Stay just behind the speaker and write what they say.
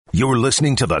You're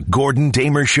listening to the Gordon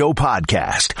Damer Show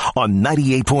podcast on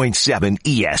 98.7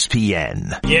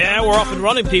 ESPN. Yeah, we're up and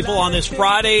running, people, on this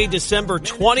Friday, December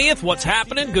 20th. What's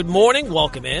happening? Good morning.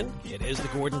 Welcome in. It is the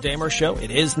Gordon Damer Show.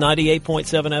 It is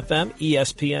 98.7 FM,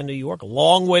 ESPN New York. A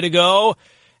long way to go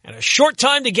and a short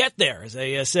time to get there, as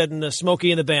they said in the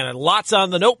Smokey and the Bandit. Lots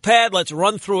on the notepad. Let's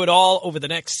run through it all over the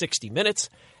next 60 minutes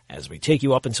as we take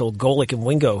you up until Golick and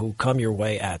Wingo, who come your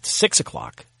way at 6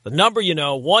 o'clock. The number, you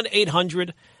know,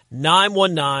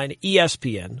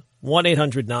 1-800-919-ESPN,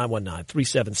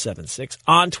 1-800-919-3776,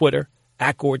 on Twitter,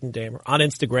 at Gordon Damer, on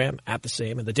Instagram, at the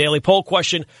same, and the daily poll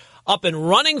question up and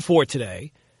running for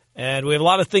today. And we have a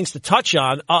lot of things to touch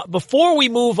on. Before we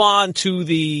move on to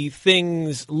the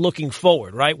things looking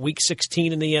forward, right? Week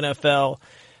 16 in the NFL.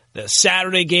 The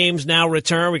Saturday games now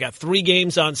return. We got 3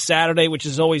 games on Saturday, which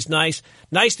is always nice.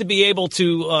 Nice to be able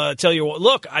to tell you,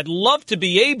 look, I'd love to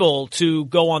be able to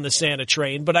go on the Santa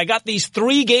train, but I got these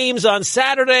 3 games on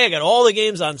Saturday. I got all the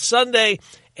games on Sunday.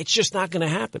 It's just not going to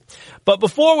happen. But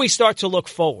before we start to look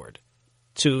forward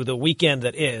to the weekend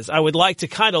that is, I would like to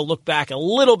kind of look back a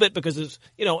little bit because, as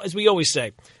we always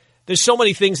say, there's so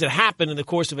many things that happen in the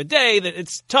course of a day that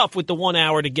it's tough with the 1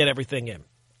 hour to get everything in.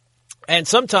 And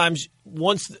sometimes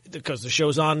because the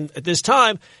show's on at this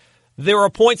time, there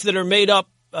are points that are made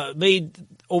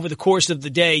over the course of the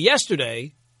day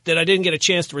yesterday that I didn't get a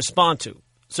chance to respond to.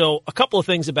 So a couple of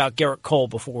things about Gerrit Cole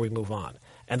before we move on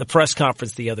and the press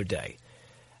conference the other day.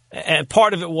 And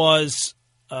part of it was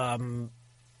that,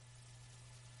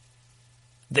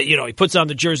 he puts on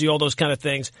the jersey, all those kind of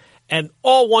things, and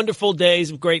all wonderful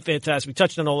days, great, fantastic. We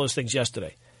touched on all those things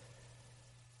yesterday.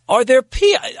 Are there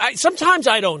sometimes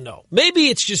I don't know. Maybe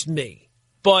it's just me.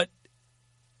 But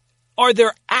are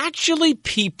there actually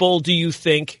people, do you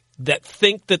think that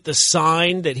the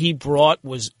sign that he brought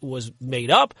was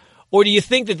made up? Or do you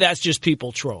think that that's just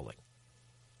people trolling?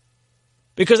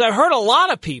 Because I've heard a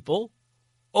lot of people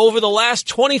over the last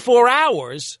 24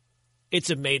 hours, it's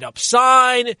a made-up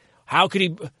sign. How could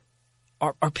he –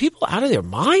 are people out of their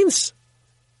minds?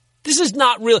 This is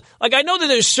not real. Like, I know that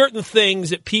there's certain things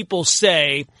that people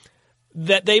say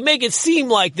that they make it seem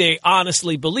like they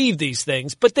honestly believe these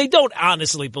things, but they don't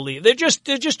honestly believe. They're just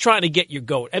trying to get your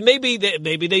goat. And maybe they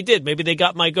did. Maybe they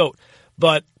got my goat.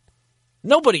 But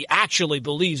nobody actually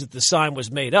believes that the sign was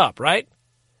made up, right?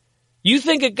 You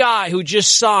think a guy who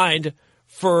just signed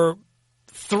for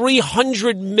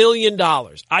 $300 million.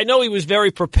 I know he was very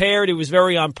prepared. He was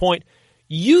very on point.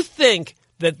 You think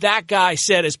that guy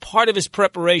said as part of his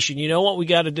preparation, you know what we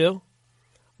got to do?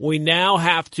 We now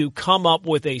have to come up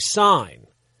with a sign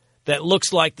that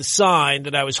looks like the sign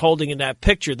that I was holding in that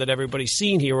picture that everybody's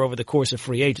seen here over the course of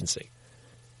free agency.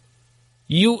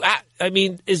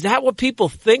 Is that what people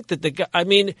think that the guy? I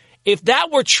mean, if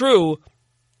that were true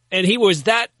and he was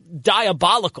that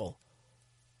diabolical,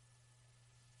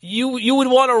 you would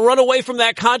want to run away from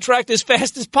that contract as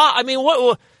fast as possible. I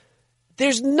mean,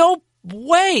 there's no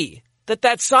way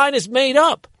that sign is made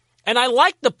up. And I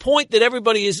like the point that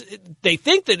they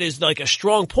think that is like a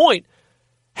strong point.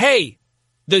 Hey,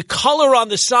 the color on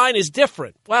the sign is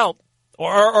different. Well,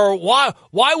 or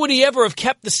why would he ever have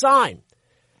kept the sign?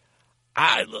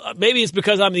 Maybe it's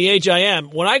because I'm the age I am.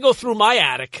 When I go through my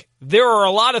attic, there are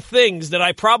a lot of things that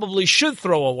I probably should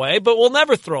throw away, but will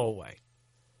never throw away.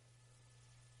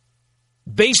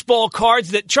 Baseball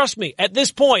cards that, trust me, at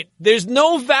this point, there's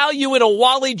no value in a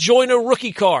Wally Joyner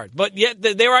rookie card. But yet,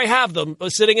 there I have them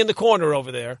sitting in the corner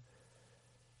over there.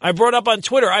 I brought up on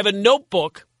Twitter, I have a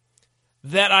notebook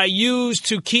that I used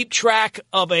to keep track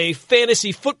of a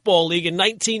fantasy football league in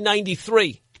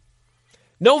 1993.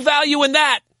 No value in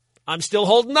that. I'm still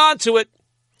holding on to it.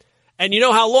 And you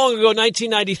know how long ago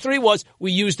 1993 was?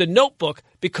 We used a notebook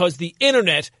because the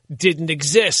internet didn't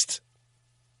exist.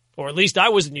 Or at least I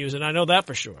wasn't using it. I know that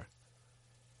for sure.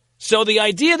 So the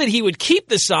idea that he would keep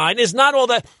the sign is not all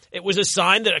that. It was a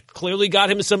sign that clearly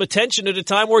got him some attention at a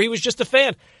time where he was just a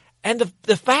fan. And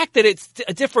the fact that it's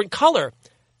a different color,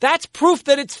 that's proof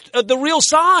that it's the real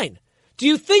sign. Do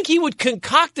you think he would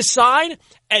concoct a sign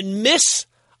and miss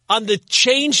on the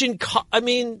change in color? I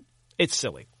mean, it's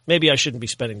silly. Maybe I shouldn't be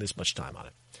spending this much time on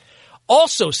it.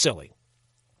 Also silly.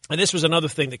 And this was another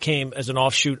thing that came as an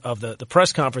offshoot of the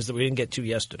press conference that we didn't get to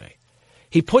yesterday.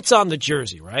 He puts on the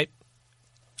jersey, right?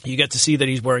 You get to see that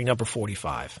he's wearing number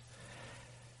 45.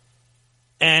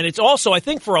 And it's also, I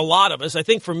think for a lot of us, I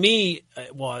think for me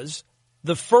it was,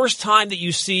 the first time that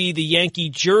you see the Yankee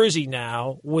jersey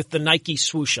now with the Nike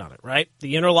swoosh on it, right?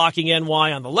 The interlocking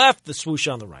NY on the left, the swoosh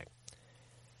on the right.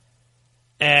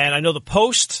 And I know the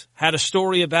Post had a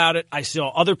story about it. I saw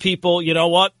other people, you know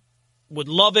what, would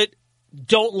love it.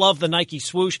 Don't love the Nike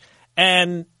swoosh.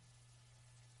 And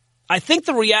I think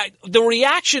the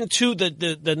reaction to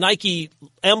the Nike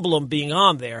emblem being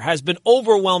on there has been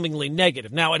overwhelmingly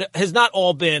negative. Now, it has not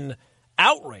all been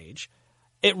outrage.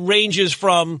 It ranges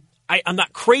from I'm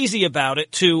not crazy about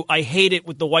it to I hate it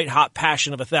with the white hot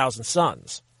passion of 1,000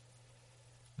 suns.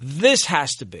 This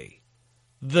has to be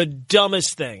the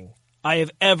dumbest thing I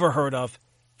have ever heard of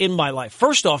in my life.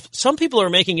 First off, some people are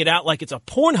making it out like it's a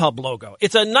Pornhub logo.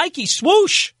 It's a Nike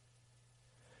swoosh.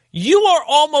 You are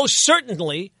almost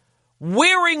certainly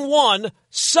wearing one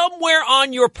somewhere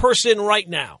on your person right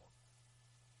now,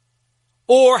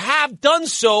 or have done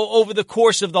so over the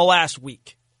course of the last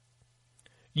week.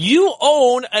 You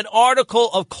own an article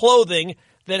of clothing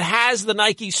that has the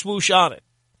Nike swoosh on it.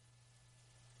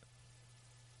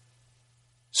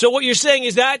 So what you're saying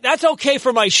is that's okay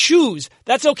for my shoes.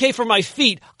 That's okay for my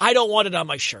feet. I don't want it on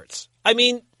my shirts. I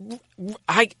mean,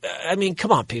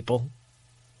 come on, people.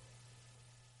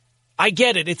 I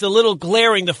get it. It's a little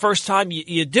glaring the first time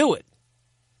you do it.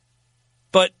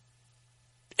 But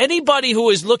anybody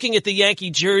who is looking at the Yankee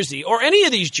jersey, or any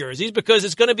of these jerseys, because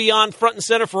it's going to be on front and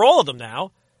center for all of them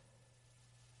now,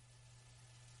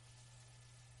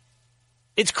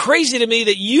 it's crazy to me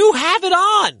that you have it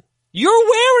on. You're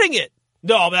wearing it.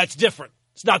 No, that's different.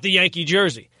 It's not the Yankee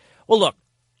jersey. Well, look,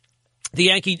 the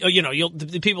Yankee,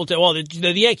 the people say, well,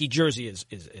 the Yankee jersey is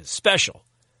special.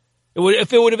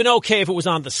 If it would have been okay if it was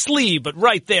on the sleeve, but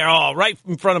right there, right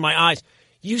in front of my eyes.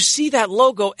 You see that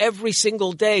logo every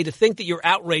single day. To think that you're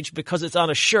outraged because it's on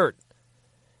a shirt.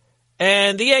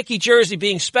 And the Yankee jersey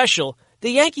being special,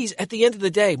 the Yankees, at the end of the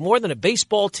day, more than a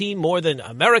baseball team, more than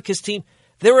America's team,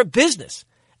 they're a business.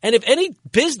 And if any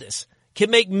business can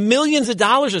make millions of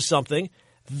dollars or something,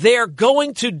 they're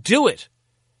going to do it.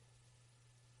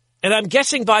 And I'm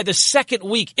guessing by the second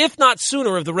week, if not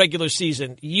sooner, of the regular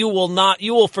season, you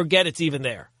will forget it's even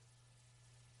there.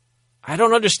 I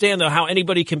don't understand, though, how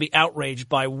anybody can be outraged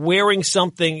by wearing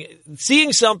something,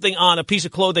 seeing something on a piece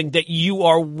of clothing that you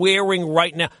are wearing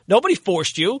right now. Nobody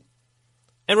forced you.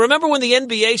 And remember when the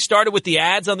NBA started with the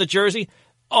ads on the jersey?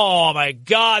 Oh, my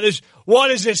God,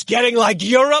 what is this, getting like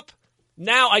Europe?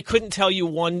 Now I couldn't tell you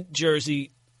one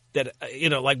jersey that,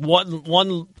 like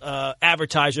one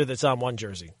advertiser that's on one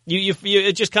jersey.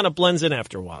 It just kind of blends in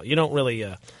after a while. You don't really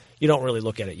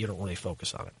look at it. You don't really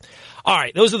focus on it. All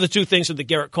right, those are the two things from the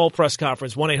Gerrit Cole press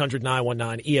conference,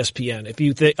 1-800-919-ESPN. If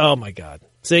you think, oh, my God.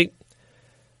 See,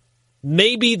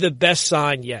 maybe the best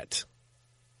sign yet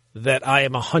that I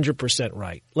am 100%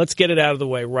 right. Let's get it out of the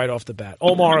way right off the bat.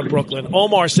 Omar in Brooklyn.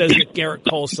 Omar says that Gerrit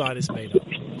Cole's sign is made up.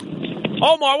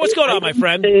 Omar, what's going on, my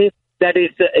friend? That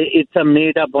it's a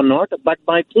made up or not, but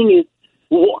my thing is,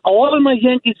 all my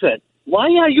Yankees fans, why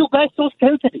are you guys so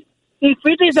sensitive? If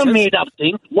it is a made up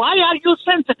thing, why are you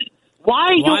sensitive?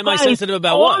 Why am I sensitive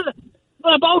about what?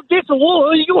 About this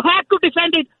war, you have to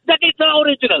defend it that it's the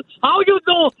original. How you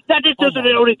know that it's the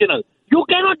original? You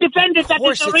cannot defend it that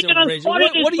it's original.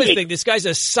 What do you think? This guy's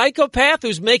a psychopath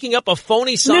who's making up a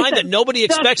phony sign that nobody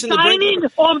expects in the break?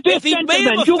 If he made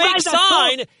up a fake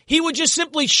sign, he would just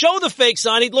simply show the fake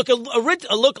sign. He'd look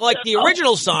like the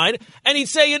original sign, and he'd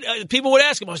say it. People would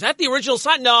ask him, "Was that the original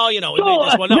sign?" No, we made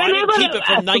this one. No, I didn't keep it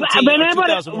from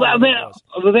 2001.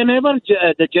 Whenever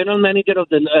the general manager of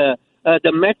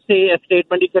the Mets say a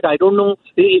statement, he said, I don't know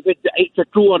if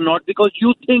it's true or not, because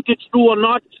you think it's true or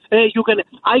not.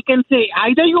 I can say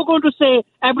either you're going to say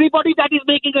everybody that is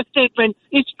making a statement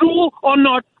is true or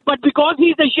not, but because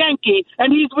he's a Yankee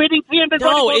and he's waiting $324 million.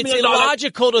 No, it's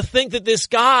illogical to think that this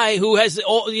guy who has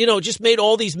just made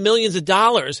all these millions of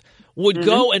dollars would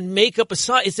go and make up a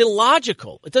sign. It's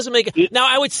illogical. It doesn't make it. Now,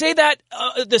 I would say that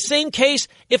the same case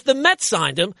if the Mets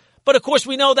signed him. But of course,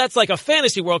 we know that's like a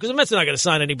fantasy world, because the Mets are not going to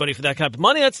sign anybody for that kind of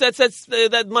money.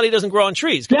 That money doesn't grow on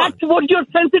trees. That's what your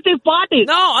sensitive part is.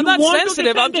 No, I'm not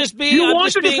sensitive. I'm just being real. You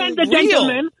want to defend the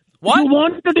gentleman. What? You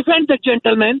want to defend the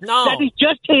gentleman that is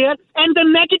just here, and the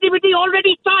negativity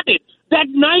already started. That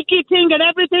Nike thing and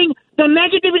everything, the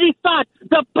negativity started.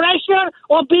 The pressure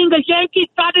of being a Yankee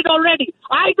started already.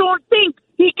 I don't think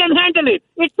he can handle it.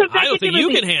 It's the I don't think you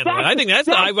can handle it. I think that's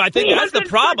the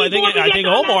problem. I think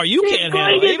Omar, you can't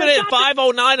handle it. Even at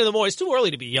 5:09 in the morning, it's too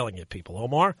early to be yelling at people,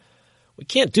 Omar. We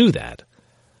can't do that.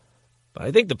 But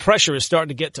I think the pressure is starting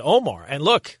to get to Omar. And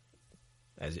look,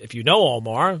 if you know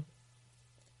Omar,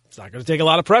 it's not going to take a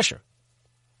lot of pressure.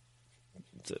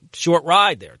 It's a short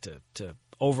ride there to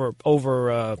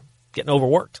getting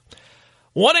overworked.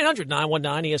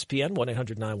 1-800-919-ESPN,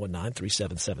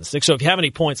 1-800-919-3776. So if you have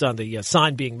any points on the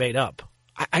sign being made up,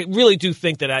 I really do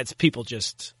think that it's people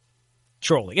just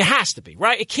trolling. It has to be,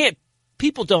 right? It can't.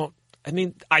 People don't. I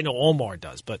mean, I know Omar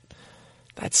does, but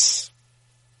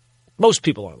most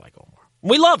people aren't like Omar.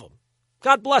 We love him.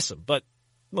 God bless them, but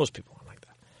most people aren't like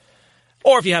that.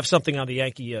 Or if you have something on the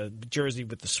Yankee jersey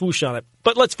with the swoosh on it.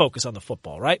 But let's focus on the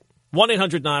football, right?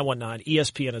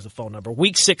 1-800-919-ESPN is the phone number.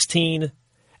 Week 16. And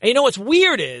you know what's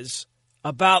weird is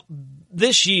about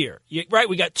this year, right?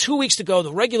 We got 2 weeks to go.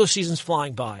 The regular season's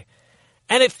flying by.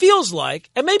 And it feels like,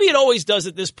 and maybe it always does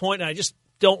at this point, and I just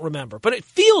don't remember, but it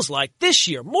feels like this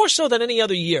year, more so than any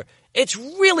other year, it's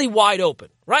really wide open,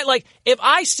 right? Like if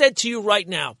I said to you right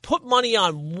now, put money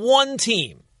on one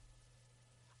team,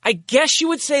 I guess you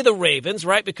would say the Ravens,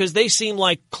 right? Because they seem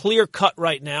like clear cut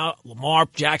right now. Lamar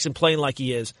Jackson playing like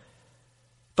he is.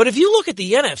 But if you look at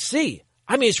the NFC,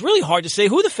 I mean, it's really hard to say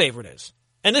who the favorite is.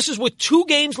 And this is with 2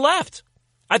 games left.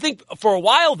 I think for a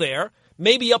while there,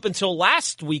 maybe up until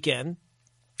last weekend,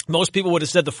 most people would have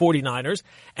said the 49ers.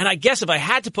 And I guess if I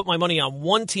had to put my money on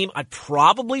one team, I'd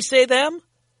probably say them.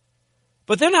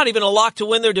 But they're not even a lock to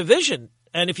win their division.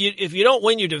 And if you don't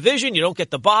win your division, you don't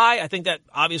get the bye. I think that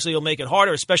obviously will make it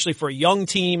harder, especially for a young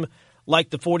team like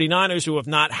the 49ers who have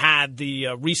not had the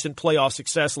recent playoff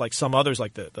success like some others,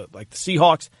 like the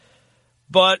Seahawks.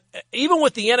 But even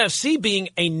with the NFC being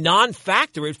a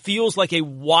non-factor, it feels like a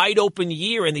wide-open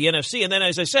year in the NFC. And then,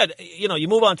 as I said, you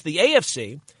move on to the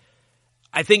AFC.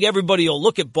 I think everybody will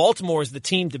look at Baltimore as the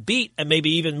team to beat, and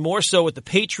maybe even more so with the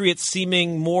Patriots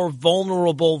seeming more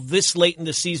vulnerable this late in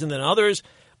the season than others.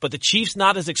 But the Chiefs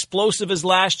not as explosive as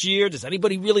last year. Does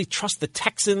anybody really trust the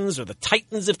Texans or the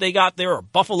Titans if they got there, or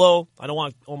Buffalo? I don't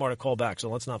want Omar to call back, so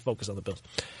let's not focus on the Bills.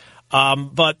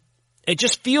 But it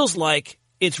just feels like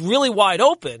it's really wide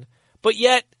open, but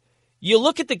yet you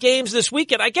look at the games this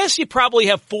weekend, I guess you probably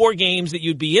have 4 games that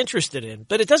you'd be interested in,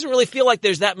 but it doesn't really feel like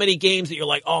there's that many games that you're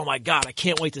like, oh my God, I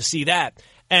can't wait to see that.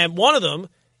 And one of them,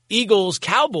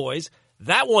 Eagles-Cowboys,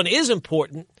 that one is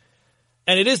important,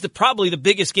 and it is probably the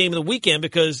biggest game of the weekend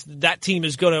because that team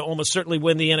is going to almost certainly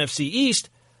win the NFC East.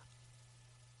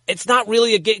 It's not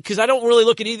really a game because I don't really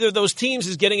look at either of those teams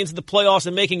as getting into the playoffs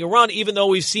and making a run, even though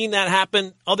we've seen that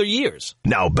happen other years.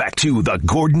 Now back to the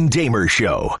Gordon Damer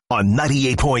Show on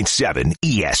 98.7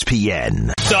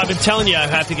 ESPN. So I've been telling you I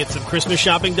have to get some Christmas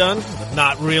shopping done.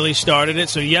 Not really started it.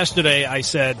 So yesterday I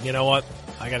said, you know what?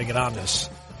 I got to get on this.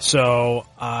 So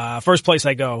first place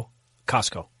I go,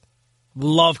 Costco.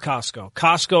 Love Costco.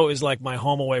 Costco is like my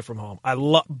home away from home. I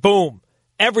love, boom,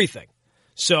 everything.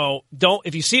 So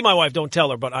if you see my wife, don't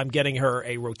tell her, but I'm getting her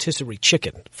a rotisserie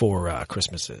chicken for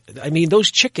Christmas. I mean,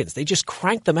 those chickens, they just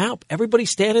crank them out.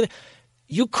 Everybody's standing there.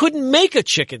 You couldn't make a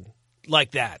chicken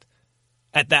like that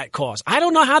at that cost. I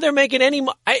don't know how they're making any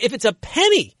money. If it's a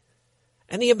penny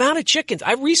and the amount of chickens,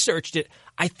 I researched it.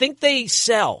 I think they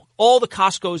sell all the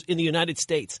Costcos in the United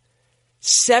States,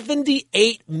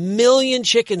 78 million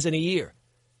chickens in a year.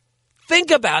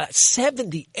 Think about it,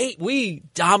 78. We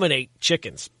dominate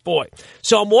chickens, boy.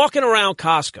 So I'm walking around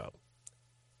Costco,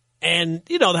 and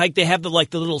like they have the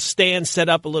little stand set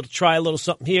up, try a little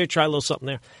something here, try a little something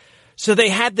there. So they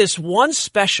had this one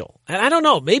special, and I don't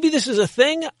know, maybe this is a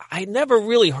thing. I never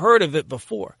really heard of it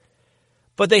before,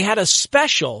 but they had a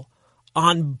special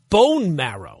on bone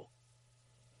marrow.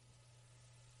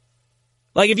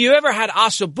 Like if you ever had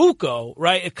ossobuco,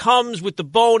 right? It comes with the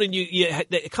bone and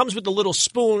it comes with the little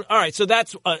spoon. All right, so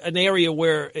that's an area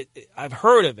where I've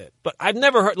heard of it, but I've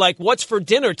never heard like what's for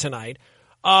dinner tonight.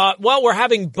 Well, we're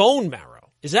having bone marrow.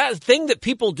 Is that a thing that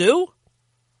people do?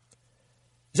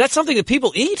 Is that something that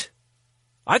people eat?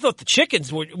 I thought the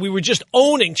chickens we were just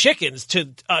owning chickens to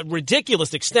a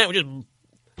ridiculous extent. We're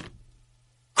just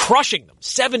crushing them.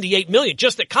 78 million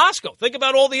just at Costco. Think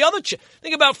about all the other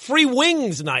think about free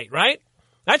wings night, right?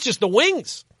 That's just the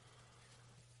wings.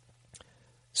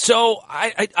 So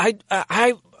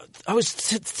I was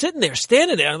sitting there,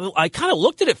 standing there. I kind of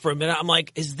looked at it for a minute. I'm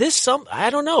like, is this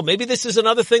I don't know. Maybe this is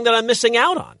another thing that I'm missing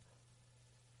out on.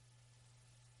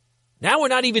 Now we're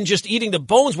not even just eating the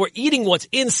bones. We're eating what's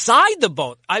inside the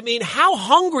bone. I mean, how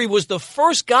hungry was the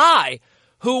first guy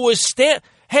who was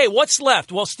Hey, what's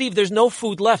left? Well, Steve, there's no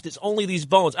food left. It's only these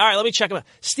bones. All right, let me check them out.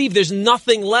 Steve, there's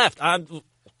nothing left. I'm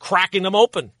cracking them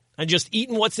open and just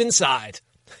eating what's inside.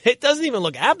 It doesn't even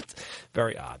look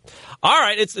very odd. All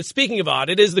right, it's speaking of odd,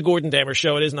 it is the Gordon Damer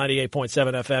Show. It is 98.7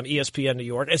 FM, ESPN New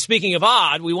York. And speaking of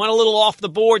odd, we went a little off the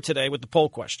board today with the poll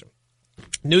question.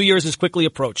 New Year's is quickly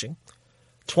approaching.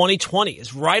 2020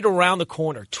 is right around the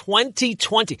corner.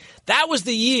 2020. That was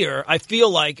the year, I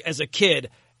feel like, as a kid,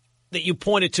 that you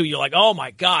pointed to. You're like, oh,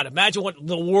 my God, imagine what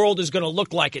the world is going to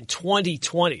look like in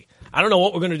 2020. I don't know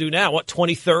what we're going to do now. What,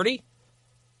 2030?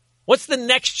 What's the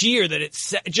next year that it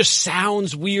just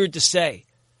sounds weird to say?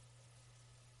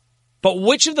 But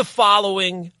which of the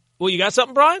following – well, you got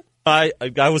something, Brian? I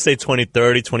would say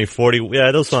 2030, 2040.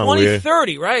 Yeah, those sound weird.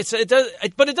 2030, right? So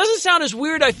but it doesn't sound as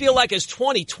weird, I feel like, as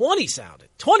 2020 sounded.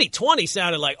 2020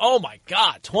 sounded like, oh my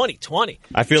God, 2020.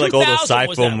 I feel like all those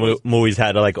sci-fi movies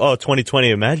had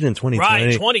 2020. Imagine 2020.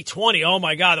 Right, 2020. Oh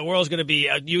my God, the world's going to be,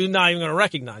 you're not even going to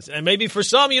recognize it. And maybe for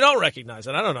some, you don't recognize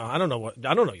it. I don't know.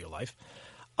 I don't know your life.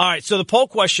 All right, so the poll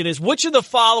question is, which of the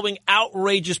following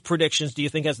outrageous predictions do you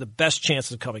think has the best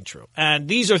chance of coming true? And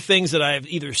these are things that I've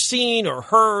either seen or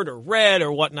heard or read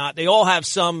or whatnot. They all have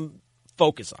some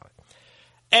focus on it.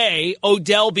 A,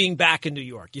 Odell being back in New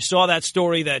York. You saw that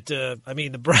story that,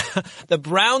 the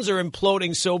Browns are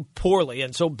imploding so poorly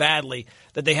and so badly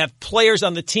that they have players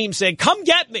on the team saying, come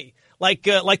get me. Like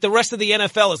the rest of the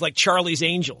NFL is like Charlie's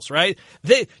Angels, right?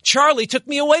 Charlie took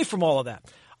me away from all of that.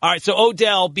 All right, so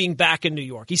Odell being back in New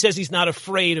York. He says he's not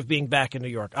afraid of being back in New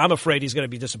York. I'm afraid he's going to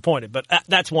be disappointed, but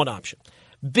that's one option.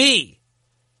 B,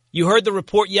 you heard the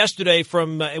report yesterday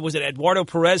from, was it Eduardo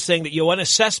Perez, saying that Yoenis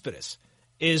Cespedes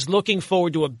is looking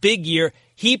forward to a big year.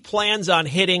 He plans on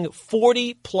hitting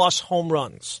 40-plus home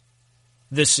runs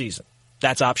this season.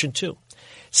 That's option 2.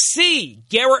 C,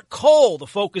 Gerrit Cole, the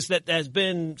focus that has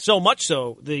been so much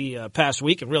so the past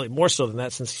week, and really more so than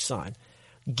that since he signed.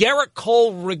 Gerrit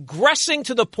Cole regressing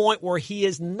to the point where he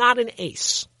is not an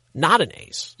ace. Not an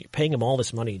ace. You're paying him all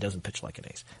this money, he doesn't pitch like an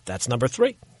ace. That's number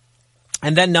 3.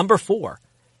 And then number 4,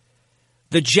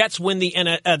 the Jets win the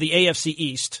AFC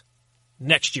East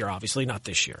next year, obviously, not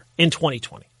this year, in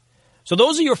 2020. So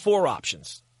those are your 4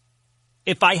 options.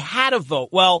 If I had a vote,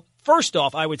 well, first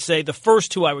off, I would say the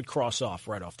first 2 I would cross off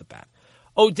right off the bat.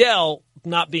 Odell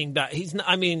not being back,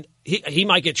 he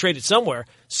might get traded somewhere.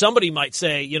 Somebody might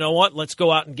say, you know what, let's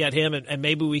go out and get him, and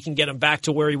maybe we can get him back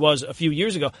to where he was a few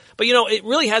years ago. But, it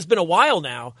really has been a while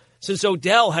now since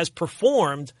Odell has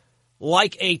performed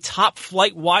like a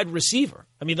top-flight wide receiver.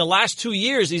 I mean, the last 2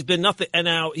 years he's been nothing, and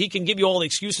now he can give you all the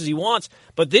excuses he wants.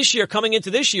 But this year, coming into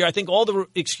this year, I think all the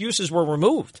excuses were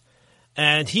removed,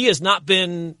 and he has not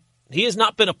been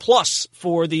a plus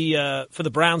for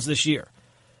the Browns this year.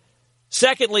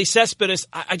 Secondly, Cespedes,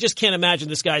 I just can't imagine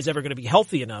this guy's ever going to be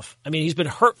healthy enough. I mean, he's been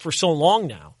hurt for so long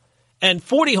now. And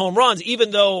 40 home runs,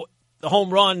 even though the home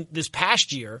run this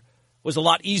past year was a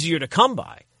lot easier to come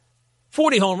by,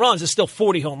 40 home runs is still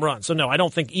 40 home runs. So, no, I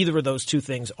don't think either of those 2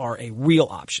 things are a real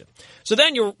option. So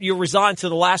then you're resigned to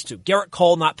the last 2, Gerrit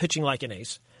Cole not pitching like an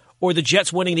ace or the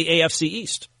Jets winning the AFC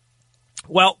East.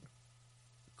 Well,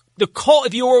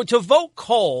 if you were to vote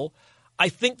Cole, I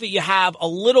think that you have a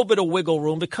little bit of wiggle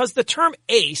room because the term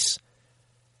ace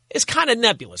is kind of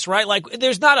nebulous, right? Like,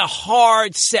 there's not a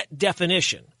hard set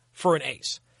definition for an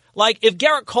ace. Like, if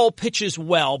Gerrit Cole pitches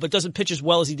well, but doesn't pitch as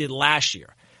well as he did last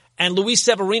year, and Luis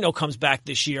Severino comes back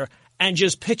this year and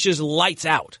just pitches lights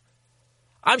out,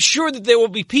 I'm sure that there will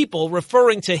be people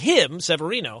referring to him,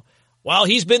 Severino, well,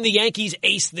 he's been the Yankees'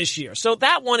 ace this year. So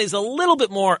that one is a little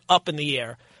bit more up in the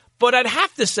air. But I'd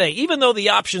have to say, even though the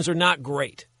options are not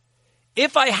great,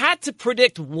 if I had to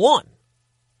predict one,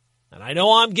 and I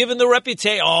know I'm given the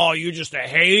reputation, oh, you're just a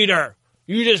hater.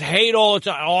 You just hate all the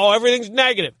time. Oh, everything's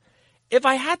negative. If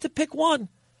I had to pick one,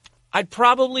 I'd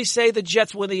probably say the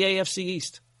Jets win the AFC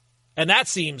East. And that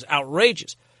seems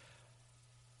outrageous.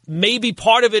 Maybe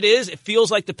part of it is it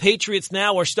feels like the Patriots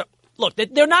now are look,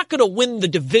 they're not going to win the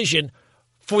division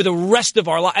for the rest of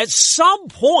our life. At some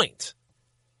point,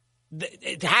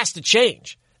 it has to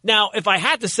change. Now, if I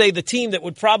had to say the team that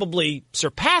would probably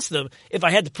surpass them, if I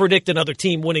had to predict another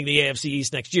team winning the AFC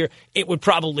East next year, it would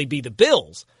probably be the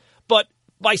Bills. But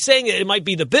by saying it might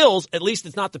be the Bills, at least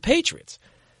it's not the Patriots.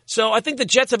 So I think the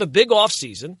Jets have a big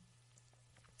offseason,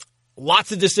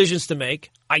 lots of decisions to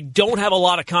make. I don't have a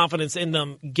lot of confidence in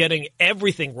them getting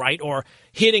everything right or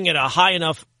hitting at a high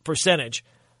enough percentage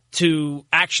to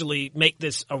actually make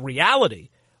this a reality.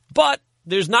 But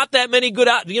there's not that many good,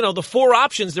 the 4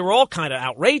 options, they're all kind of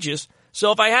outrageous.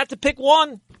 So if I had to pick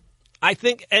one, I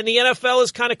think, and the NFL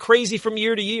is kind of crazy from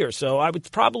year to year. So I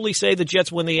would probably say the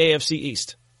Jets win the AFC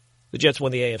East. The Jets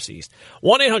win the AFC East.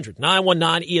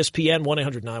 1-800-919-ESPN,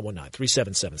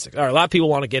 1-800-919-3776. All right, a lot of people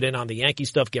want to get in on the Yankee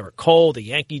stuff, Gerrit Cole, the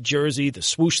Yankee jersey, the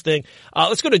swoosh thing.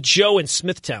 Let's go to Joe in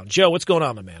Smithtown. Joe, what's going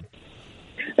on, my man?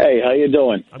 Hey, how you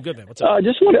doing? I'm good, man. What's up?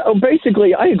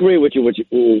 Basically, I agree with you,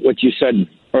 what you said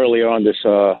earlier on this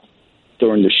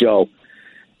during the show.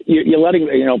 You're letting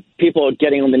people are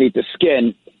getting underneath the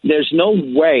skin. There's no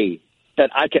way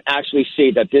that I can actually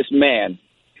see that this man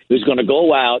is going to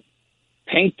go out,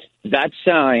 paint that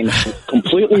sign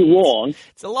completely wrong.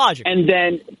 It's illogical. And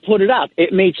then put it out.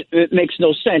 It makes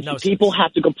no sense. People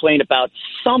have to complain about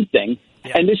something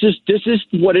Yeah. And this is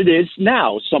what it is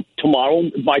now. Tomorrow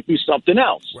it might be something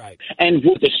else. Right. And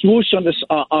with the swoosh on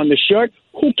the shirt,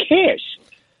 who cares?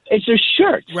 It's a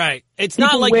shirt. Right. It's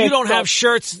People not like wear you don't stuff. have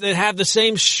shirts that have the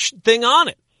same thing on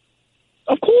it.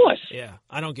 Of course. Yeah,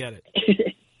 I don't get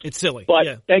it. It's silly. But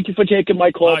yeah. Thank you for taking my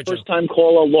call. Right, First-time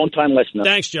caller, long-time listener.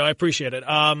 Thanks, Joe. I appreciate it.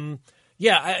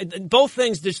 Both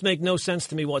things just make no sense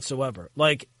to me whatsoever.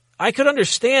 Like, I could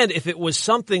understand if it was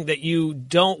something that you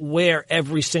don't wear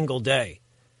every single day.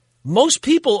 Most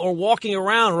people are walking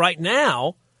around right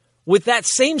now with that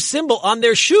same symbol on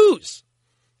their shoes.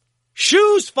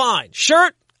 Shoes, fine.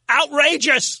 Shirt,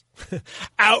 outrageous.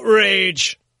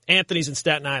 Outrage. Anthony's in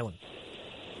Staten Island.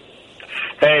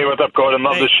 Hey, what's up, Gordon?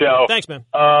 Love the show. Thanks, man.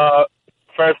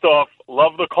 First off,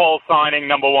 love the Cole signing,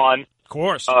 number one. Of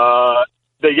course. The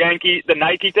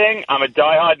Nike thing, I'm a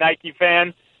diehard Nike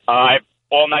fan. I have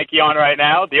all Nike on right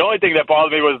now. The only thing that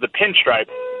bothered me was the pinstripe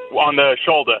on the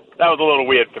shoulder. That was a little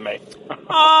weird for me.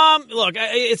 Look,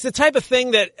 it's the type of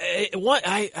thing that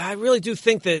I really do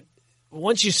think that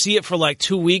once you see it for like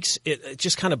 2 weeks, it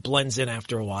just kind of blends in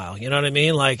after a while. You know what I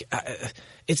mean? Like,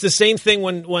 it's the same thing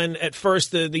when at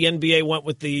first the NBA went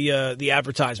with the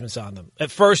advertisements on them. At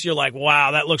first, you're like,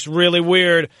 wow, that looks really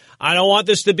weird. I don't want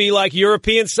this to be like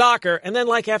European soccer. And then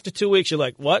like after 2 weeks, you're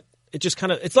like, what? It just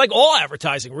kind of, it's like all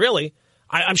advertising, really.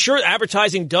 I'm sure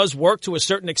advertising does work to a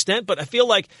certain extent, but I feel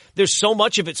like there's so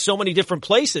much of it, so many different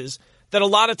places that a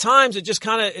lot of times it just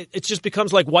it just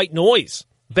becomes like white noise.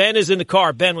 Ben is in the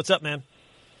car. Ben, what's up, man?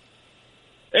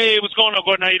 Hey, what's going on,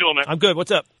 Gordon? How you doing, man? I'm good.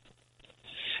 What's up?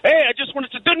 Hey, I just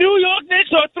wanted to. The New York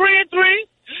Knicks are 3-3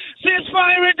 since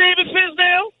firing David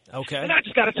Fizdale. Okay. And I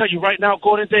just got to tell you right now,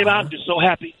 Gordon, Dave, I'm just so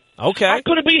happy. Okay. I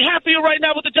couldn't be happier right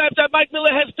now with the job that Mike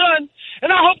Miller has done,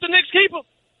 and I hope the Knicks keep him.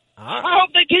 I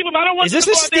hope they keep him. I don't want. Is this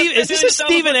a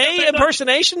Stephen A.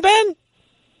 impersonation, Ben?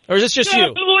 Or is this just you?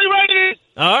 Absolutely right, it is.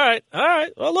 All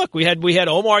right. Well, look, we had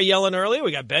Omar yelling earlier.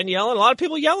 We got Ben yelling. A lot of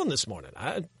people yelling this morning.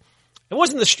 It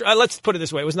wasn't let's put it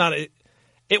this way.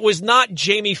 It was not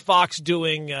Jamie Foxx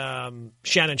doing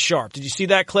Shannon Sharp. Did you see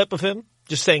that clip of him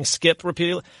just saying skip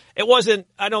repeatedly? It wasn't.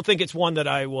 I don't think it's one that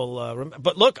I will remember.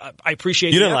 But look, I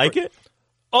appreciate. You didn't like it?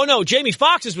 Oh no, Jamie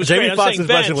Foxx's was great. Jamie Foxx's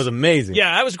version was amazing.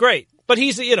 Yeah, that was great. But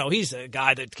he's a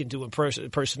guy that can do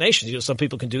impersonations. Some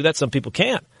people can do that, some people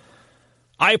can't.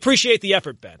 I appreciate the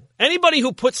effort, Ben. Anybody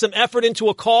who puts some effort into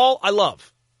a call, I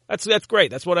love. That's great.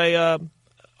 That's what I.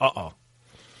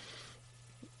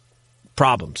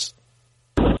 Problems.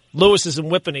 Lewis is in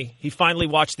Whippany. He finally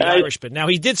watched The Irishman. Now,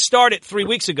 he did start it 3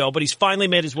 weeks ago, but he's finally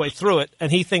made his way through it,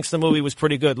 and he thinks the movie was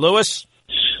pretty good. Lewis?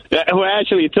 Well,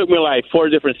 actually, it took me like 4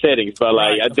 different settings, but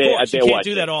like right, I did watch. You can't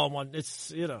do that all in one.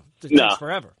 It's it takes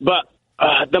forever. But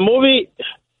the movie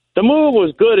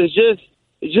was good. It's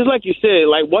just like you said.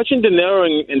 Like watching De Niro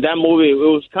in that movie, it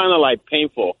was kind of like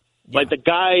painful. Yeah. Like the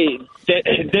guy,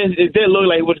 it did look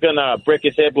like he was gonna break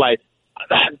his hip. Like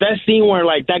that scene where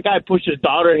like that guy pushed his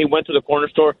daughter and he went to the corner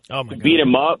store to beat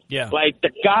him up. Yeah. Like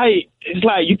the guy, it's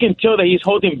like you can tell that he's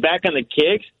holding back on the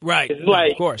kicks. Right. It's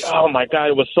like, of course. Oh my God,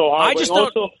 it was so hard. I just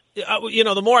don't.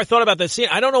 The more I thought about that scene,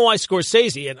 I don't know why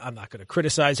Scorsese, and I'm not going to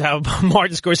criticize how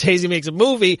Martin Scorsese makes a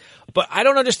movie, but I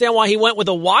don't understand why he went with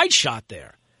a wide shot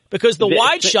there. Because the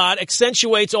wide shot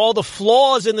accentuates all the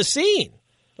flaws in the scene.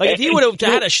 Like if he would have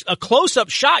had a close-up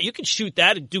shot, you could shoot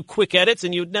that and do quick edits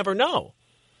and you'd never know.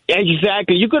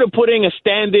 Exactly. You could have put in a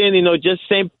stand-in, just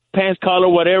same pants color,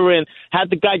 whatever, and had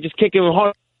the guy just kick him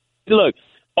hard. Look,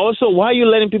 also, why are you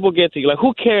letting people get to you? Like,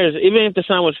 who cares? Even if the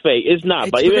sign was fake, it's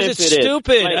not. But even if it's it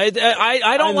stupid. is,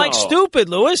 I don't like stupid,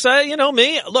 Lewis.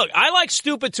 Me. Look, I like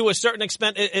stupid to a certain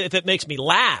extent if it makes me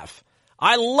laugh.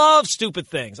 I love stupid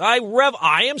things. I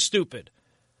am stupid,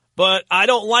 but I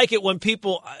don't like it when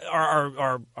people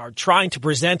are trying to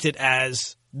present it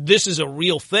as this is a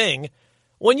real thing.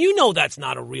 When you know that's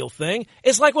not a real thing.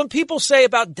 It's like when people say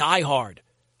about Die Hard,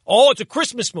 oh, it's a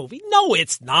Christmas movie. No,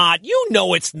 it's not. You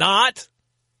know it's not.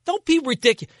 Don't be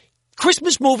ridiculous.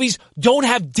 Christmas movies don't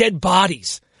have dead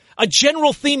bodies. A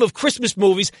general theme of Christmas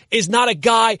movies is not a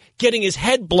guy getting his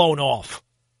head blown off.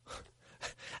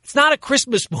 It's not a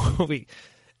Christmas movie.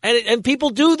 And people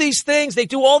do these things. They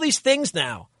do all these things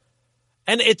now.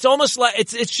 And it's almost like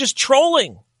it's just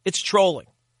trolling. It's trolling.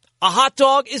 A hot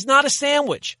dog is not a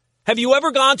sandwich. Have you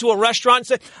ever gone to a restaurant and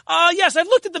said, yes, I've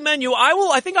looked at the menu.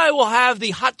 I think I will have the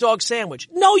hot dog sandwich.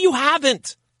 No, you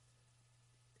haven't.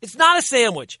 It's not a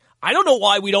sandwich. I don't know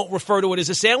why we don't refer to it as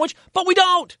a sandwich, but we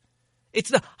don't.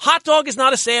 Hot dog is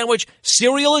not a sandwich.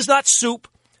 Cereal is not soup.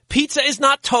 Pizza is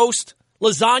not toast.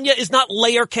 Lasagna is not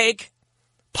layer cake.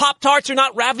 Pop-Tarts are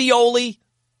not ravioli.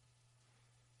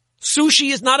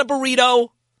 Sushi is not a burrito.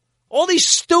 All these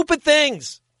stupid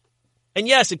things. And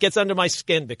yes, it gets under my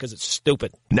skin because it's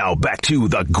stupid. Now back to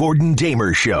the Gordon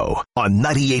Damer Show on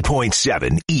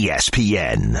 98.7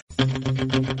 ESPN.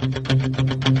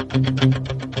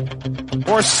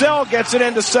 Orsell gets it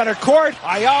into center court.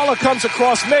 Ayala comes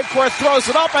across midcourt, throws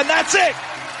it up, and that's it.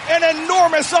 An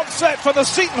enormous upset for the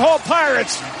Seton Hall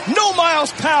Pirates. No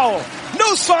Miles Powell.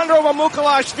 No Sandro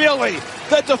Mamukelashvili.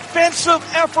 The defensive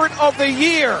effort of the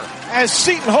year as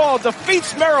Seton Hall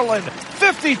defeats Maryland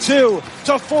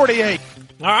 52-48.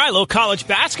 All right, a little college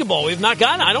basketball.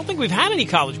 I don't think we've had any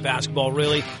college basketball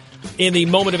really in the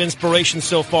moment of inspiration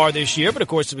so far this year. But of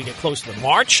course, as we get close to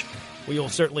March, we will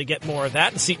certainly get more of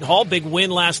that. And Seton Hall, big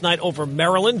win last night over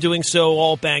Maryland, doing so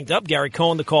all banged up. Gerrit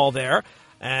Cole the call there.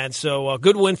 And so a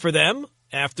good win for them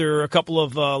after a couple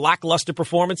of lackluster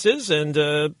performances, and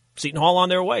Seton Hall on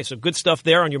their way. So good stuff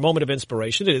there on your moment of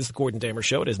inspiration. It is the Gordon Damer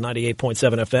Show. It is 98.7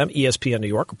 FM, ESPN New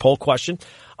York. A poll question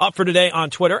up for today on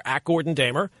Twitter, at Gordon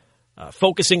Damer,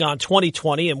 focusing on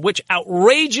 2020 and which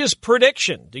outrageous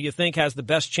prediction do you think has the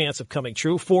best chance of coming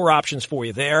true? 4 options for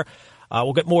you there.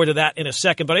 We'll get more to that in a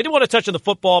second. But I did want to touch on the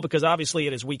football because obviously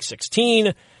it is Week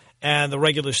 16. And the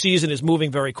regular season is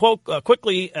moving very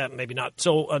quickly, maybe not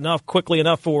quickly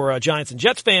enough for Giants and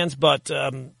Jets fans, but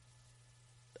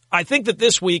I think that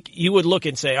this week you would look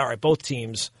and say, all right, both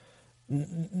teams,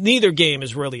 neither game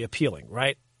is really appealing,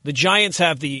 right? The Giants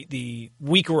have the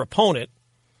weaker opponent,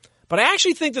 but I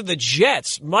actually think that the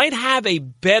Jets might have a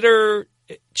better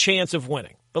chance of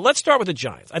winning. But let's start with the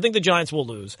Giants. I think the Giants will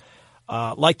lose.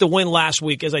 Like the win last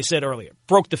week, as I said earlier,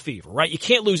 broke the fever, right? You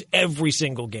can't lose every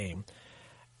single game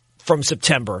from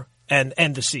September and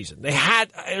end the season.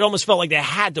 It almost felt like they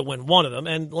had to win one of them,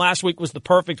 and last week was the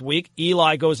perfect week.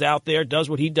 Eli goes out there,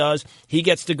 does what he does. He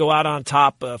gets to go out on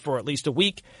top for at least a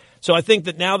week. So I think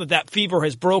that now that fever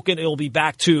has broken, it'll be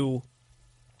back to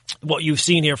what you've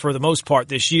seen here for the most part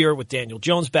this year with Daniel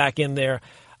Jones back in there.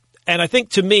 And I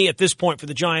think, to me, at this point for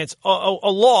the Giants,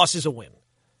 a loss is a win.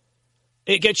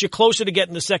 It gets you closer to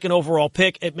getting the second overall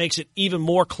pick. It makes it even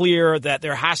more clear that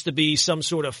there has to be some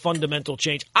sort of fundamental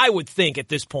change. I would think at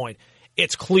this point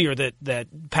it's clear that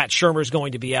Pat Shurmur is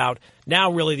going to be out.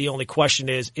 Now really the only question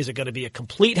is it going to be a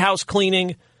complete house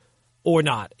cleaning or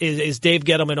not? Is Dave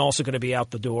Gettleman also going to be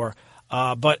out the door?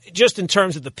 But just in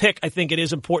terms of the pick, I think it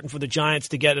is important for the Giants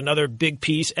to get another big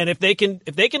piece. And if they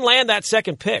can land that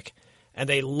second pick, and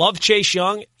they love Chase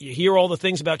Young. You hear all the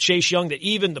things about Chase Young that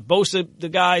even the Bosa, the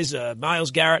guys,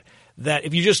 Myles Garrett, that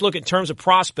if you just look in terms of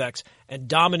prospects and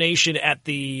domination at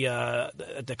the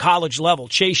college level,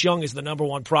 Chase Young is the number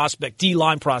one prospect,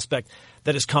 D-line prospect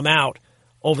that has come out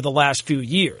over the last few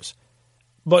years.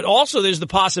 But also there's the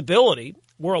possibility,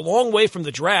 we're a long way from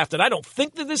the draft, and I don't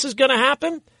think that this is going to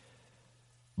happen,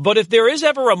 but if there is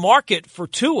ever a market for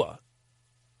Tua,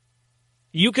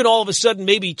 you can all of a sudden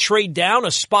maybe trade down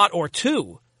a spot or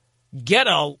two, get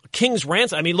a king's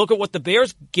ransom. I mean, look at what the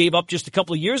Bears gave up just a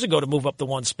couple of years ago to move up the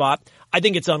one spot. I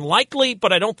think it's unlikely,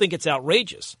 but I don't think it's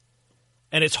outrageous.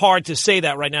 And it's hard to say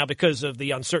that right now because of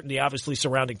the uncertainty, obviously,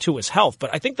 surrounding Tua's health.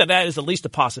 But I think that is at least a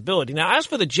possibility. Now, as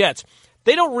for the Jets,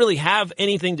 they don't really have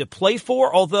anything to play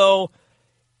for, although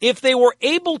if they were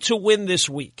able to win this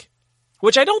week,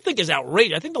 which I don't think is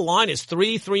outrageous. I think the line is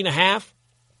 3.5.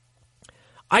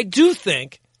 I do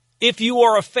think if you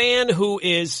are a fan who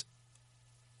is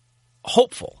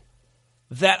hopeful,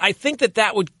 that I think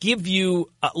that would give you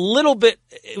a little bit,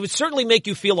 it would certainly make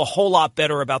you feel a whole lot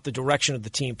better about the direction of the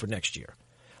team for next year.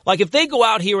 Like if they go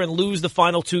out here and lose the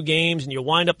final 2 games and you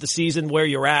wind up the season where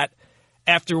you're at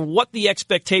after what the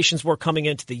expectations were coming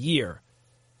into the year,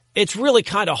 it's really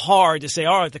kind of hard to say,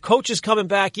 all right, the coach is coming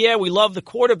back. Yeah, we love the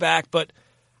quarterback, but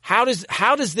how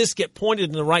does this get pointed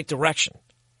in the right direction?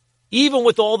 Even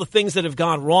with all the things that have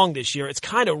gone wrong this year, it's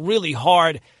kind of really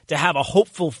hard to have a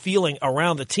hopeful feeling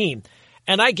around the team.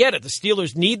 And I get it. The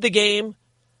Steelers need the game,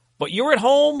 but you're at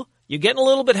home. You're getting a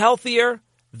little bit healthier.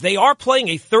 They are playing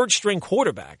a third-string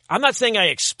quarterback. I'm not saying I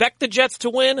expect the Jets to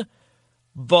win,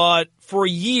 but for a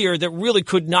year that really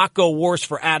could not go worse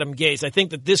for Adam Gase. I think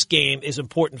that this game is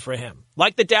important for him.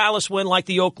 Like the Dallas win, like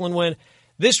the Oakland win,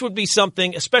 this would be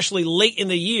something, especially late in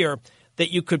the year,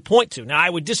 that you could point to. Now, I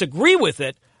would disagree with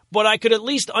it, but I could at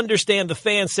least understand the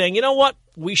fans saying, you know what,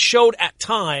 we showed at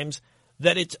times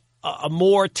that it's a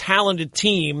more talented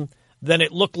team than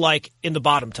it looked like in the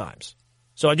bottom times.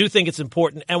 So I do think it's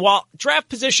important. And while draft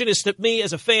position is, to me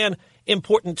as a fan,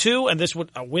 important too, and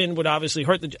a win would obviously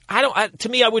hurt to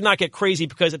me, I would not get crazy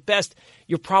because at best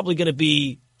you're probably going to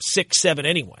be 6, 7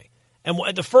 anyway. And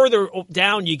the further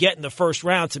down you get in the first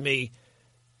round, to me,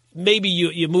 maybe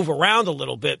you move around a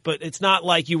little bit, but it's not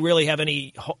like you really have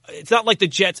any – it's not like the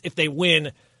Jets, if they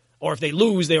win, Or if they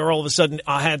lose, they are all of a sudden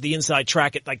had the inside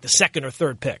track at like the second or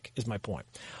third pick, is my point.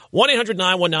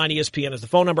 1-800-919-ESPN is the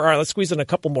phone number. All right, let's squeeze in a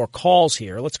couple more calls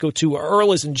here. Let's go to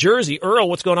Earl is in Jersey. Earl,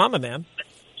 what's going on, my man?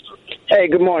 Hey,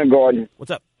 good morning, Gordon.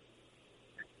 What's up?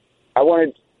 I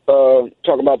wanted to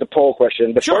talk about the poll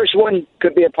question. The first one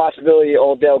could be a possibility of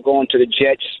Odell going to the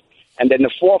Jets. And then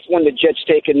the fourth one, the Jets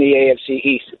taking the AFC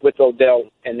East with Odell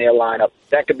in their lineup.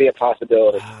 That could be a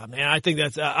possibility. Man, I think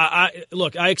that's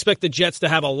look, I expect the Jets to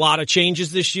have a lot of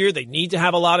changes this year. They need to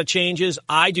have a lot of changes.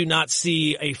 I do not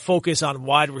see a focus on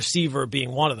wide receiver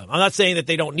being one of them. I'm not saying that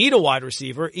they don't need a wide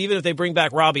receiver. Even if they bring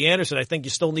back Robbie Anderson, I think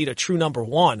you still need a true number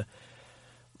one.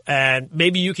 And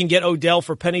maybe you can get Odell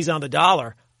for pennies on the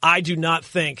dollar. I do not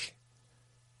think,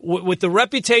 with the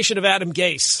reputation of Adam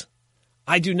Gase,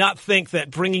 I do not think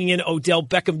that bringing in Odell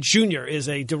Beckham Jr. is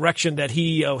a direction that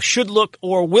he should look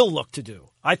or will look to do.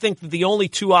 I think that the only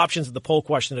two options of the poll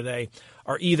question today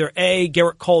are either A,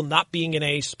 Gerrit Cole not being an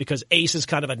ace because ace is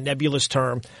kind of a nebulous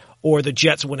term, or the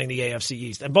Jets winning the AFC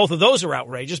East. And both of those are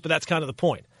outrageous, but that's kind of the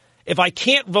point. If I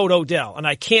can't vote Odell and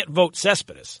I can't vote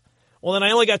Cespedes, well, then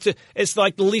I only got to – it's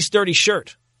like the least dirty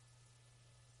shirt.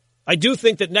 I do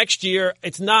think that next year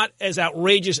it's not as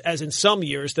outrageous as in some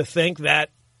years to think that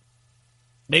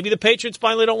maybe the Patriots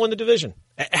finally don't win the division.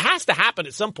 It has to happen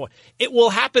at some point. It will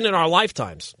happen in our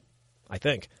lifetimes, I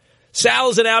think. Sal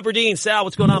is in Aberdeen. Sal,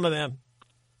 what's going on, my man?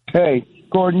 Hey,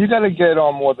 Gordon, you got to get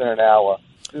on more than an hour.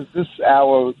 This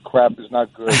hour crap is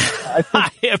not good.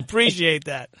 I appreciate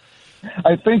that.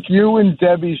 I think you and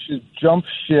Debbie should jump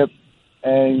ship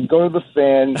and go to the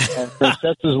Fan, and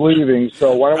Princess is leaving,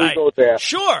 so why don't we go there?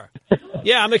 Sure.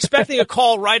 Yeah, I'm expecting a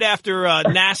call right after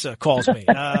NASA calls me.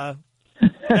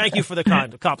 Thank you for the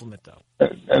compliment, though.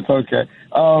 That's okay.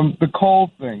 The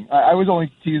Cole thing, I was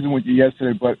only teasing with you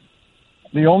yesterday, but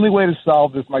the only way to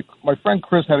solve this, my friend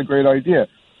Chris had a great idea.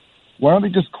 Why don't they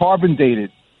just carbon date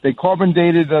it? They carbon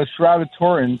dated Shrouded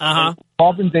Turin.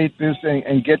 Carbon date this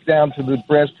and get down to the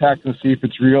brass tacks and see if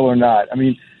it's real or not. I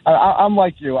mean, I'm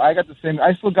like you. I got the same.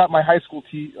 I still got my high school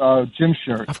gym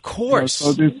shirt. Of course.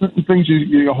 So there's certain things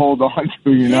you hold on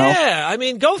to, you know? Yeah. I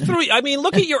mean, go through. I mean,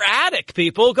 look at your attic,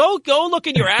 people. Go look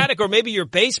in your attic or maybe your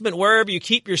basement, wherever you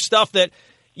keep your stuff that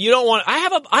you don't want.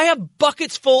 I have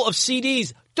buckets full of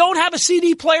CDs. Don't have a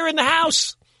CD player in the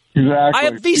house. Exactly. I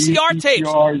have VCR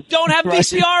tapes. Don't have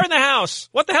VCR in the house.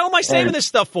 What the hell am I saving this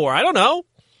stuff for? I don't know.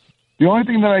 The only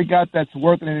thing that I got that's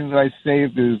worth anything that I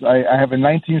saved is I have a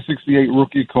 1968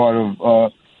 rookie card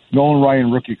of Nolan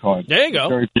Ryan rookie card. There you go.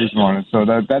 Very pleased on it, so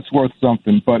that's worth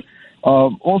something. But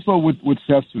also with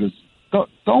Cespedes,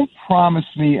 don't promise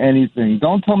me anything.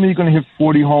 Don't tell me you're going to hit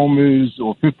 40 homers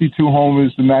or 52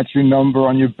 homers to match your number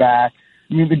on your back.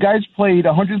 I mean, the guy's played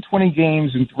 120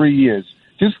 games in 3 years.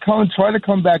 Just try to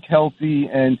come back healthy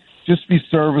and just be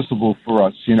serviceable for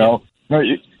us, you know.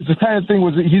 It's the kind of thing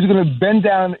was he's going to bend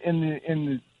down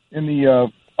in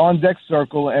the on deck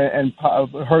circle and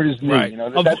hurt his knee. Right. You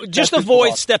know, just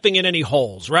avoid stepping in any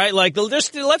holes, right? Like let's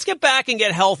get back and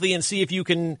get healthy and see if you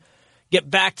can get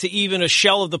back to even a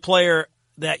shell of the player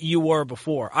that you were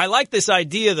before. I like this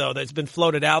idea though that's been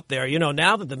floated out there. You know,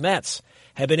 now that the Mets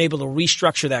have been able to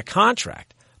restructure that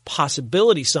contract,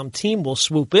 possibility some team will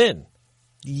swoop in.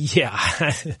 Yeah.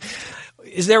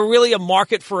 Is there really a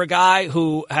market for a guy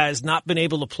who has not been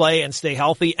able to play and stay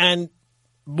healthy and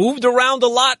moved around a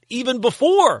lot even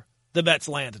before the Mets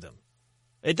landed him?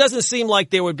 It doesn't seem like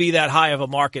there would be that high of a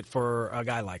market for a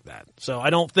guy like that. So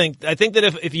I think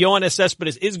that if Yoenis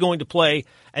Cespedes is going to play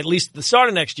at least the start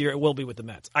of next year, it will be with the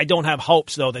Mets. I don't have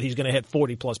hopes, though, that he's going to hit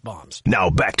 40-plus bombs.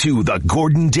 Now back to the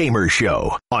Gordon Damer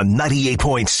Show on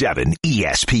 98.7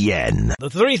 ESPN. The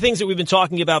three things that we've been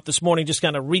talking about this morning, just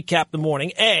kind of recap the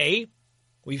morning. A,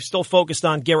 we've still focused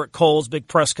on Gerrit Cole's big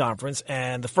press conference.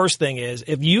 And the first thing is,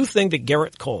 if you think that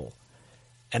Gerrit Cole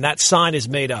and that sign is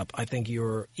made up, I think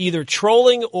you're either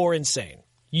trolling or insane.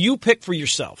 You pick for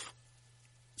yourself.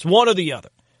 It's one or the other.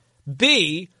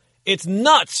 B, it's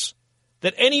nuts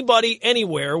that anybody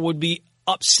anywhere would be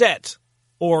upset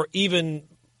or even,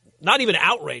 not even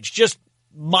outraged, just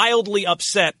mildly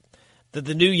upset that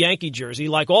the new Yankee jersey,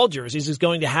 like all jerseys, is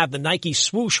going to have the Nike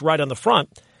swoosh right on the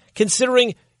front,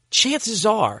 considering chances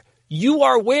are you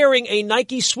are wearing a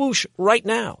Nike swoosh right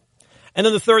now. And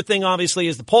then the third thing, obviously,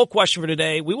 is the poll question for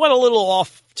today. We went a little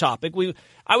off topic.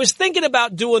 I was thinking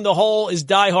about doing the whole Is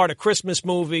Die Hard a Christmas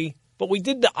movie, but we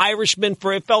did The Irishman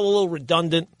it felt a little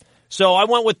redundant. So I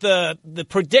went with the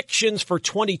predictions for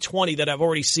 2020 that I've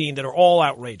already seen that are all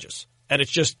outrageous. And it's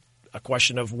just a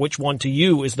question of which one to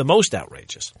you is the most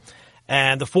outrageous.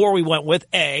 And the four we went with,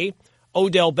 A,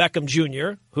 Odell Beckham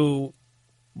Jr., who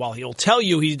While he'll tell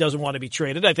you he doesn't want to be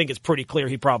traded, I think it's pretty clear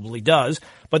he probably does.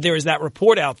 But there is that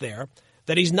report out there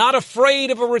that he's not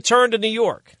afraid of a return to New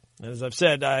York. As I've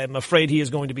said, I'm afraid he is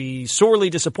going to be sorely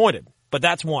disappointed. But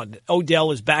that's one.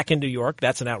 Odell is back in New York.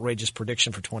 That's an outrageous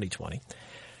prediction for 2020.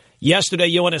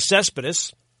 Yesterday, Yoenis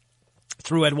Cespedes,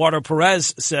 through Eduardo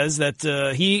Perez, says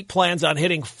that he plans on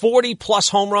hitting 40-plus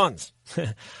home runs.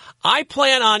 I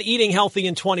plan on eating healthy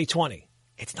in 2020.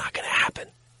 It's not going to happen.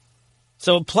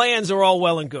 So plans are all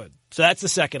well and good. So that's the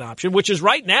second option, which is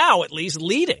right now at least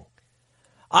leading.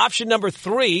 Option number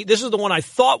 3, this is the one I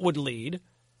thought would lead.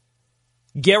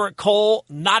 Gerrit Cole,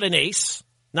 not an ace,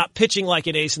 not pitching like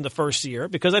an ace in the first year,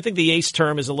 because I think the ace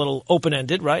term is a little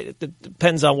open-ended, right? It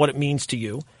depends on what it means to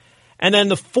you. And then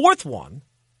the fourth one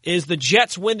is the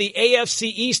Jets win the AFC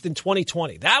East in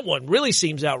 2020. That one really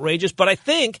seems outrageous, but I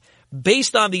think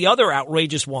based on the other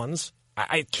outrageous ones,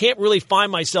 I can't really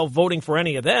find myself voting for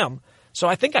any of them. So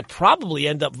I think I'd probably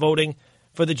end up voting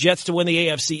for the Jets to win the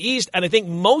AFC East. And I think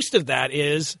most of that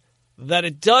is that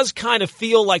it does kind of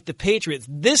feel like the Patriots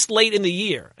this late in the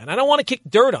year. And I don't want to kick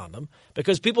dirt on them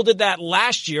because people did that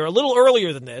last year, a little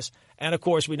earlier than this. And, of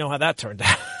course, we know how that turned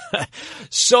out.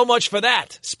 So much for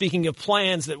that, speaking of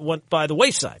plans that went by the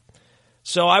wayside.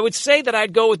 So I would say that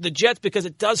I'd go with the Jets because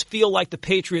it does feel like the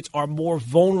Patriots are more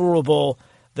vulnerable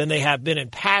than they have been in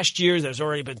past years. There's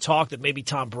already been talk that maybe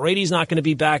Tom Brady's not going to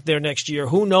be back there next year.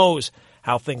 Who knows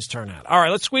how things turn out. All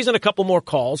right, let's squeeze in a couple more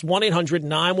calls.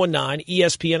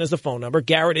 1-800-919-ESPN is the phone number.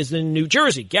 Garrett is in New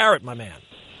Jersey. Garrett, my man.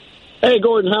 Hey,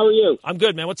 Gordon, how are you? I'm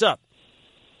good, man. What's up?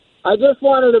 I just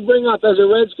wanted to bring up, as a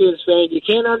Redskins fan, you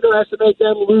can't underestimate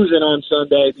them losing on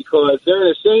Sunday because they're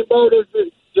in the same boat as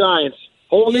the Giants.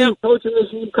 Whole new coaching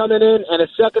regime coming in and a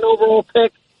second overall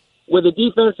pick where the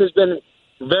defense has been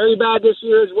very bad this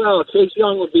year as well. Chase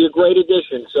Young would be a great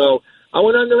addition. So I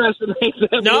wouldn't underestimate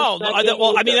them. No,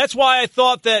 well, I mean, that's why I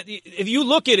thought that if you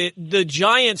look at it, the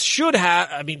Giants should have,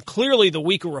 I mean, clearly the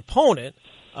weaker opponent.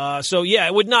 So, yeah,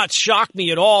 it would not shock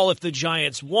me at all if the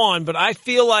Giants won. But I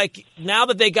feel like now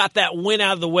that they got that win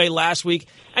out of the way last week,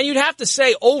 and you'd have to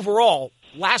say overall,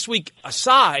 last week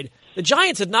aside, the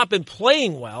Giants had not been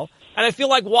playing well. And I feel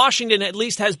like Washington at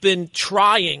least has been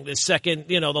trying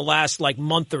the last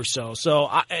month or so. So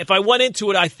if I went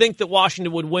into it, I think that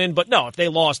Washington would win. But no, if they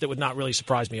lost, it would not really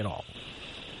surprise me at all.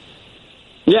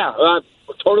 Yeah,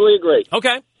 totally agree.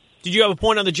 Okay. Did you have a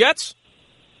point on the Jets?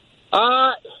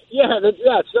 Yeah, the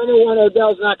Jets. Number one,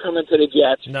 Odell's not coming to the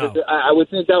Jets. No. I would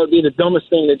think that would be the dumbest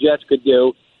thing the Jets could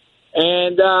do.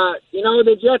 And,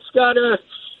 the Jets gotta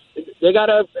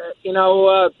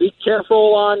be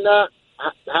careful on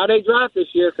how they draft this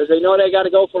year because they know they got to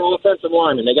go for an offensive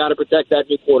lineman. They got to protect that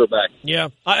new quarterback. Yeah.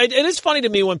 It is funny to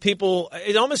me when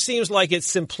it almost seems like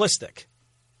it's simplistic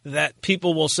that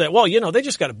people will say, well, they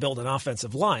just got to build an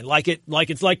offensive line like it's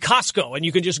like Costco and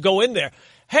you can just go in there.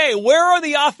 Hey, where are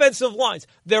the offensive lines?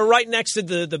 They're right next to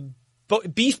the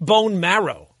beef bone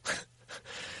marrow.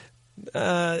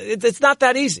 It's not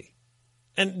that easy.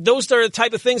 And those are the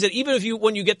type of things that even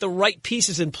when you get the right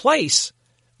pieces in place,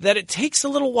 that it takes a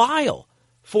little while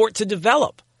for it to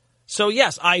develop. So,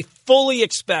 yes, I fully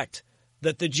expect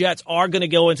that the Jets are going to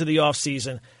go into the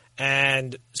offseason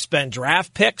and spend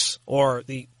draft picks, or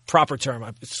the proper term,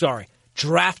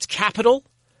 draft capital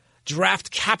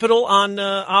on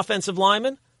offensive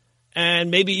linemen,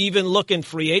 and maybe even look in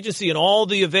free agency in all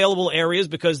the available areas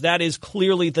because that is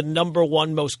clearly the number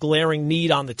one most glaring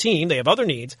need on the team. They have other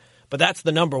needs, but that's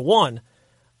the number one.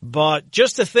 But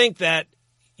just to think that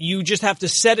you just have to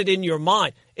set it in your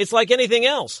mind. It's like anything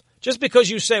else. Just because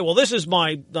you say, well, this is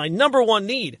my number one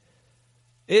need,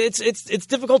 it's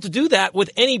difficult to do that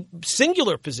with any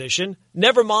singular position,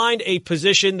 never mind a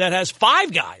position that has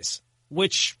 5 guys,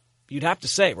 which you'd have to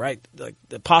say, right? Like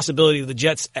the possibility of the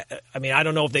Jets, I mean, I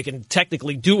don't know if they can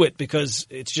technically do it because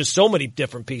it's just so many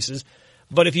different pieces.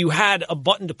 But if you had a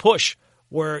button to push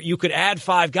where you could add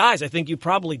 5 guys, I think you'd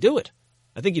probably do it.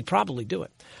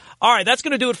 All right, that's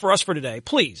going to do it for us for today.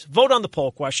 Please vote on the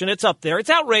poll question. It's up there.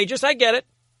 It's outrageous. I get it.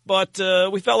 But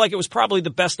we felt like it was probably the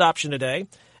best option today.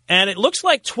 And it looks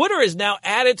like Twitter is now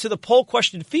added to the poll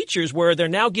question features where they're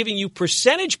now giving you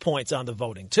percentage points on the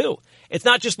voting, too. It's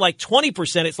not just like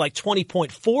 20%. It's like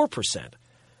 20.4%.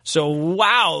 So,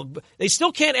 wow. They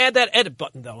still can't add that edit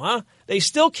button, though, huh? They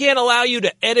still can't allow you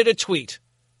to edit a tweet.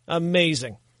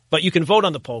 Amazing. But you can vote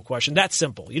on the poll question. That's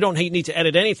simple. You don't need to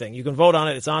edit anything. You can vote on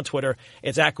it. It's on Twitter.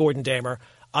 It's at Gordon Damer.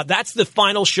 That's the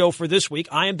final show for this week.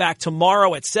 I am back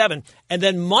tomorrow at 7. And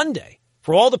then Monday,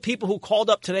 for all the people who called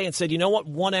up today and said, you know what,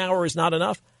 1 hour is not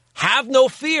enough, have no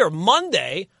fear.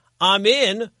 Monday, I'm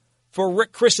in for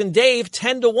Rick, Chris, and Dave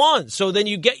 10-1. So then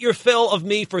you get your fill of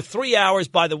me for 3 hours,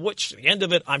 by the end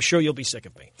of it, I'm sure you'll be sick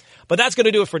of me. But that's going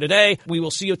to do it for today. We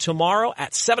will see you tomorrow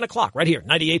at 7 o'clock right here,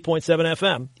 98.7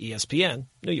 FM, ESPN,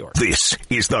 New York. This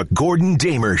is the Gordon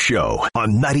Damer Show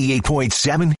on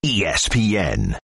 98.7 ESPN.